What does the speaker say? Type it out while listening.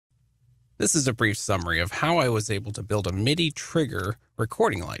This is a brief summary of how I was able to build a MIDI trigger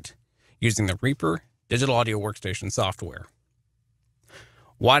recording light using the Reaper digital audio workstation software.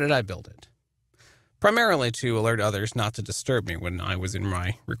 Why did I build it? Primarily to alert others not to disturb me when I was in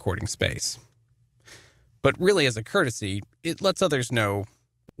my recording space. But really, as a courtesy, it lets others know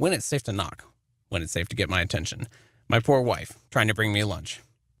when it's safe to knock, when it's safe to get my attention. My poor wife, trying to bring me lunch.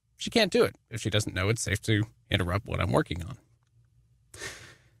 She can't do it if she doesn't know it's safe to interrupt what I'm working on.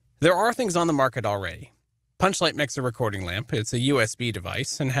 There are things on the market already. Punchlight makes a recording lamp. It's a USB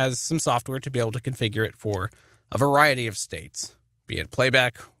device and has some software to be able to configure it for a variety of states, be it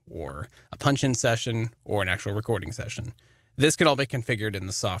playback or a punch-in session or an actual recording session. This can all be configured in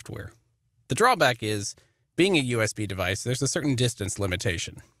the software. The drawback is, being a USB device, there's a certain distance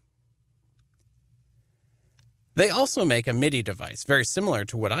limitation. They also make a MIDI device, very similar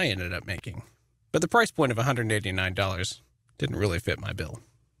to what I ended up making, but the price point of $189 didn't really fit my bill.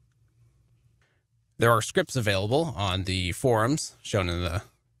 There are scripts available on the forums, shown in the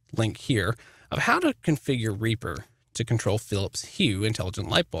link here, of how to configure Reaper to control Philips Hue intelligent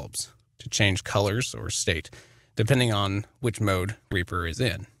light bulbs, to change colors or state, depending on which mode Reaper is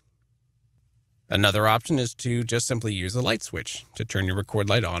in. Another option is to just simply use a light switch to turn your record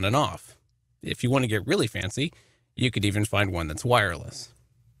light on and off. If you want to get really fancy, you could even find one that's wireless.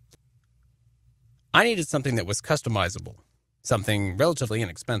 I needed something that was customizable, something relatively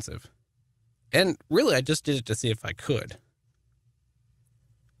inexpensive. And really, I just did it to see if I could.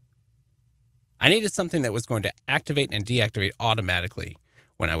 I needed something that was going to activate and deactivate automatically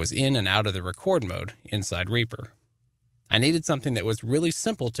when I was in and out of the record mode inside Reaper. I needed something that was really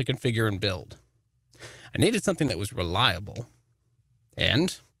simple to configure and build. I needed something that was reliable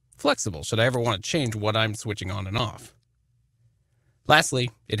and flexible should I ever want to change what I'm switching on and off.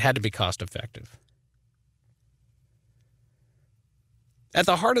 Lastly, it had to be cost effective. At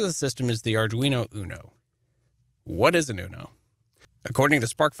the heart of the system is the Arduino Uno. What is an Uno? According to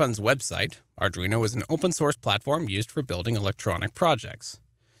SparkFun's website, Arduino is an open source platform used for building electronic projects.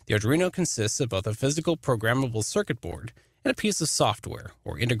 The Arduino consists of both a physical programmable circuit board and a piece of software,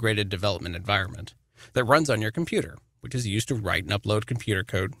 or integrated development environment, that runs on your computer, which is used to write and upload computer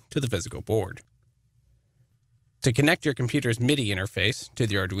code to the physical board. To connect your computer's MIDI interface to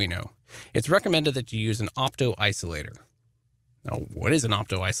the Arduino, it's recommended that you use an Opto-isolator. Now, what is an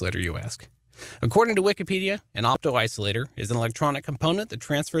Opto-isolator, you ask? According to Wikipedia, an Opto-isolator is an electronic component that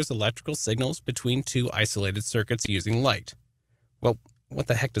transfers electrical signals between two isolated circuits using light. Well, what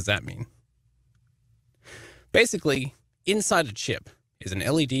the heck does that mean? Basically, inside a chip is an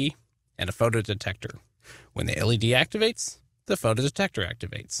LED and a photodetector. When the LED activates, the photodetector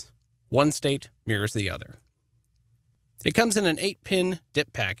activates. One state mirrors the other. It comes in an 8-pin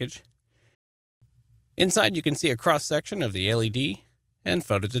DIP package. Inside, you can see a cross-section of the LED and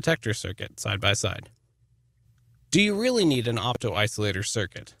photodetector circuit side by side. Do you really need an Opto-isolator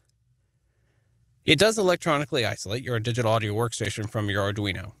circuit? It does electronically isolate your digital audio workstation from your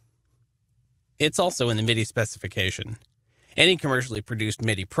Arduino. It's also in the MIDI specification. Any commercially produced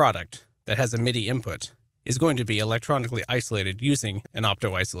MIDI product that has a MIDI input is going to be electronically isolated using an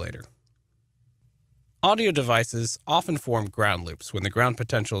Opto-isolator. Audio devices often form ground loops when the ground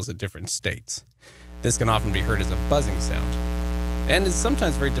potential is at different states. This can often be heard as a buzzing sound, and is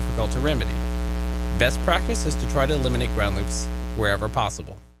sometimes very difficult to remedy. Best practice is to try to eliminate ground loops wherever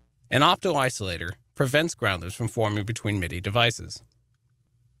possible. An Opto-isolator prevents ground loops from forming between MIDI devices.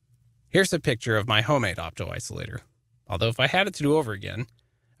 Here's a picture of my homemade Opto-isolator. Although if I had it to do over again,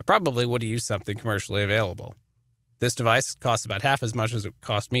 I probably would have used something commercially available. This device costs about half as much as it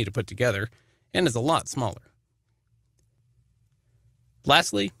cost me to put together, and is a lot smaller.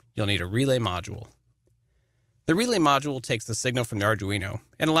 Lastly, you'll need a relay module. The relay module takes the signal from the Arduino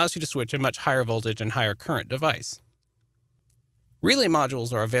and allows you to switch a much higher voltage and higher current device. Relay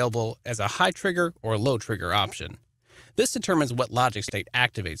modules are available as a high trigger or low trigger option. This determines what logic state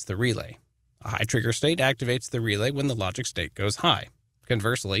activates the relay. A high trigger state activates the relay when the logic state goes high.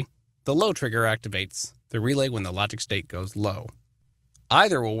 Conversely, the low trigger activates the relay when the logic state goes low.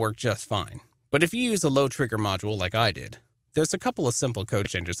 Either will work just fine, but if you use a low trigger module like I did, there's a couple of simple code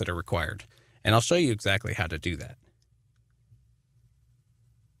changes that are required, and I'll show you exactly how to do that.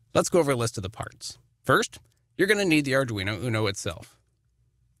 Let's go over a list of the parts. First, you're going to need the Arduino Uno itself.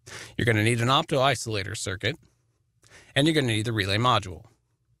 You're going to need an Opto-isolator circuit, and you're going to need the relay module.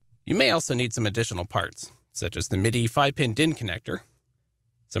 You may also need some additional parts, such as the MIDI 5-pin DIN connector,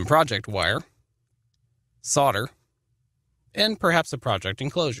 some project wire, solder, and perhaps a project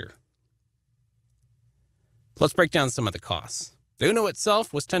enclosure. Let's break down some of the costs. The Uno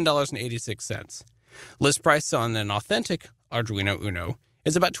itself was $10.86. List price on an authentic Arduino Uno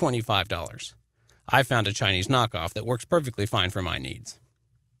is about $25. I found a Chinese knockoff that works perfectly fine for my needs.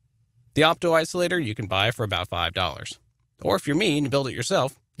 The Opto-isolator you can buy for about $5. Or if you're me and build it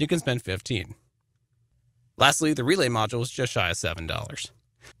yourself, you can spend $15. Lastly, the relay module is just shy of $7.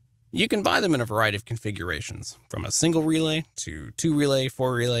 You can buy them in a variety of configurations, from a single relay to 2 relay,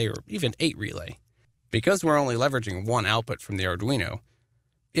 4 relay, or even 8 relay. Because we're only leveraging one output from the Arduino,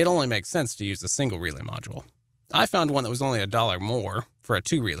 it only makes sense to use a single relay module. I found one that was only $1 more for a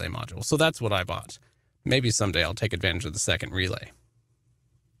 2 relay module, so that's what I bought. Maybe someday I'll take advantage of the second relay.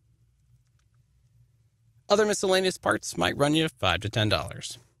 Other miscellaneous parts might run you $5 to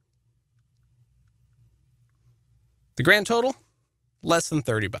 $10. The grand total? Less than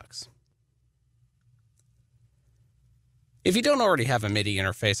 $30. If you don't already have a MIDI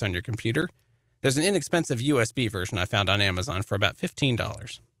interface on your computer, there's an inexpensive USB version I found on Amazon for about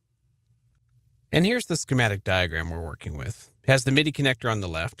 $15. And here's the schematic diagram we're working with. It has the MIDI connector on the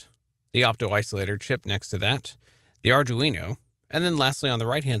left, the Opto-isolator chip next to that, the Arduino, and then lastly on the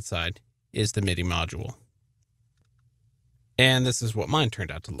right-hand side is the MIDI module. And this is what mine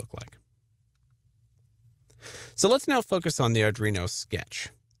turned out to look like. So let's now focus on the Arduino Sketch.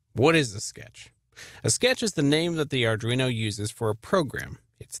 What is a sketch? A sketch is the name that the Arduino uses for a program.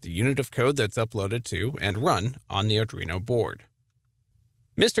 It's the unit of code that's uploaded to and run on the Arduino board.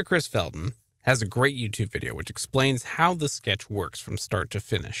 Mr. Chris Felton has a great YouTube video which explains how the sketch works from start to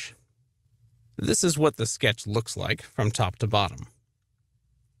finish. This is what the sketch looks like from top to bottom.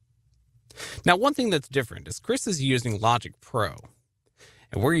 Now, one thing that's different is Chris is using Logic Pro,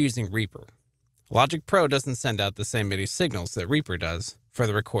 and we're using Reaper. Logic Pro doesn't send out the same MIDI signals that Reaper does for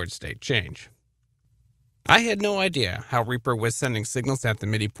the record state change. I had no idea how Reaper was sending signals at the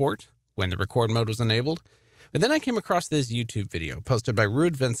MIDI port when the record mode was enabled, but then I came across this YouTube video posted by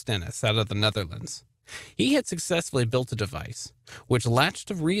Ruud van Stennis out of the Netherlands. He had successfully built a device which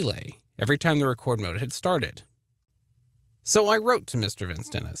latched a relay every time the record mode had started. So I wrote to Mr. van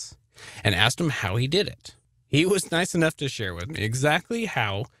Stennis and asked him how he did it. He was nice enough to share with me exactly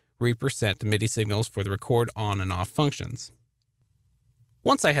how Reaper sent the MIDI signals for the record on and off functions.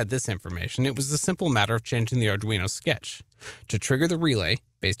 Once I had this information, it was a simple matter of changing the Arduino Sketch to trigger the relay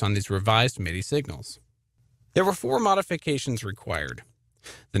based on these revised MIDI signals. There were 4 modifications required.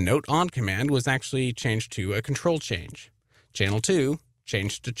 The note on command was actually changed to a control change. Channel 2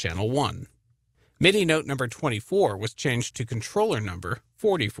 changed to channel 1. MIDI note number 24 was changed to controller number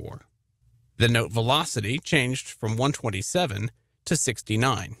 44. The note velocity changed from 127 to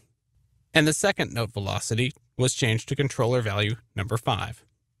 69. And the second note velocity was changed to controller value number 5.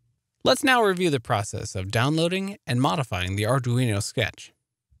 Let's now review the process of downloading and modifying the Arduino Sketch.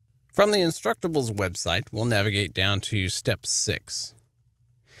 From the Instructables website, we'll navigate down to step 6.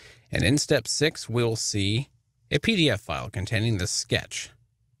 And in step 6, we'll see a PDF file containing the sketch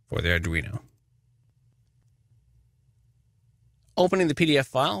for the Arduino. Opening the PDF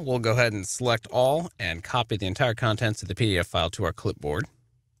file, we'll go ahead and select all and copy the entire contents of the PDF file to our clipboard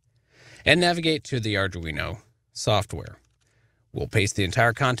and navigate to the Arduino software. We'll paste the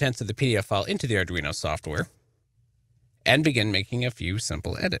entire contents of the PDF file into the Arduino software and begin making a few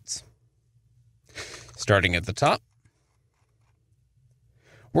simple edits. Starting at the top,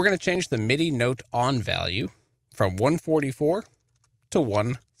 we're going to change the MIDI note on value from 144 to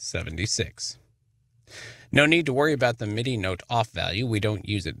 176. No need to worry about the MIDI note off value. We don't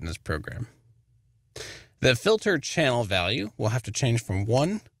use it in this program. The filter channel value will have to change from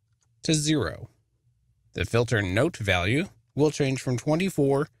 1 to 0. The filter note value will change from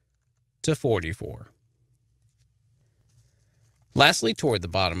 24 to 44. Lastly, toward the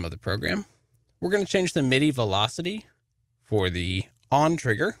bottom of the program, we're going to change the MIDI velocity for the on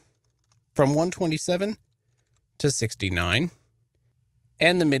trigger from 127 to 69,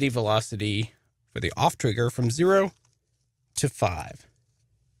 and the MIDI velocity for the off trigger from 0 to 5.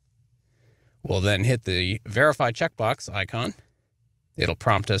 We'll then hit the verify checkbox icon. It'll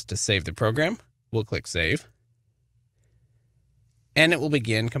prompt us to save the program. We'll click save, and it will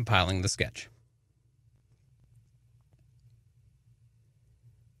begin compiling the sketch.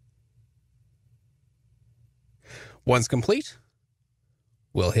 Once complete,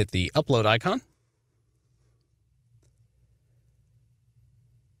 we'll hit the upload icon.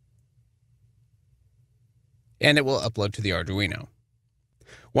 And it will upload to the Arduino.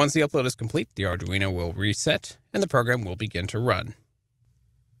 Once the upload is complete, the Arduino will reset and the program will begin to run.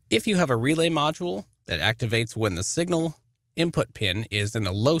 If you have a relay module that activates when the signal input pin is in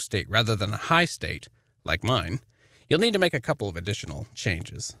a low state rather than a high state, like mine, you'll need to make a couple of additional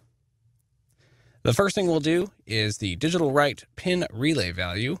changes. The first thing we'll do is the digital write pin relay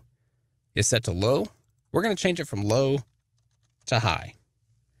value is set to low. We're going to change it from low to high.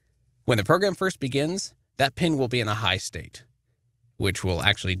 When the program first begins, that pin will be in a high state, which will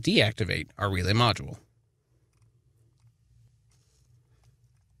actually deactivate our relay module.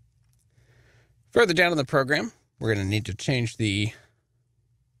 Further down in the program, we're going to need to change the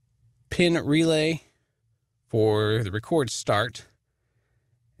pin relay for the record start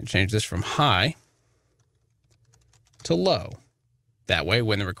and change this from high to low. That way,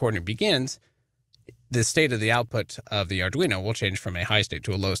 when the recording begins, the state of the output of the Arduino will change from a high state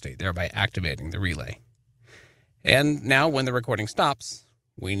to a low state, thereby activating the relay. And now when the recording stops,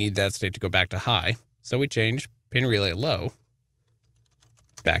 we need that state to go back to high. So we change pin relay low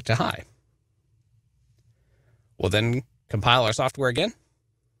back to high. We'll then compile our software again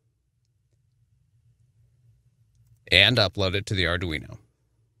and upload it to the Arduino.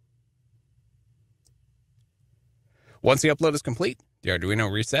 Once the upload is complete, the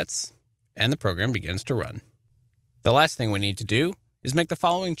Arduino resets and the program begins to run. The last thing we need to do is make the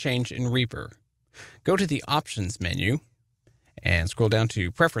following change in Reaper. Go to the Options menu and scroll down to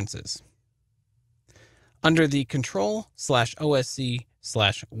Preferences. Under the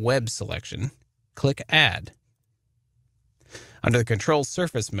Control/OSC/Web selection, click Add. Under the Control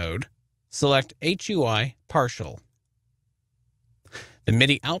Surface mode, select HUI Partial. The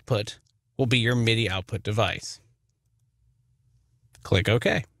MIDI output will be your MIDI output device. Click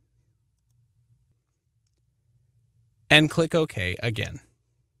OK. And click OK again.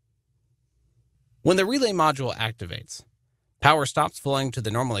 When the relay module activates, power stops flowing to the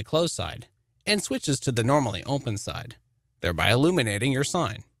normally closed side and switches to the normally open side, thereby illuminating your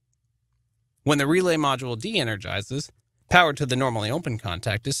sign. When the relay module de-energizes, power to the normally open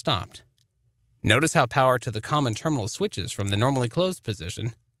contact is stopped. Notice how power to the common terminal switches from the normally closed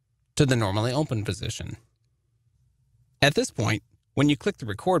position to the normally open position. At this point, when you click the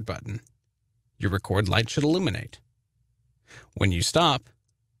record button, your record light should illuminate. When you stop,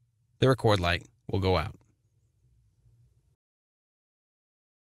 the record light will go out.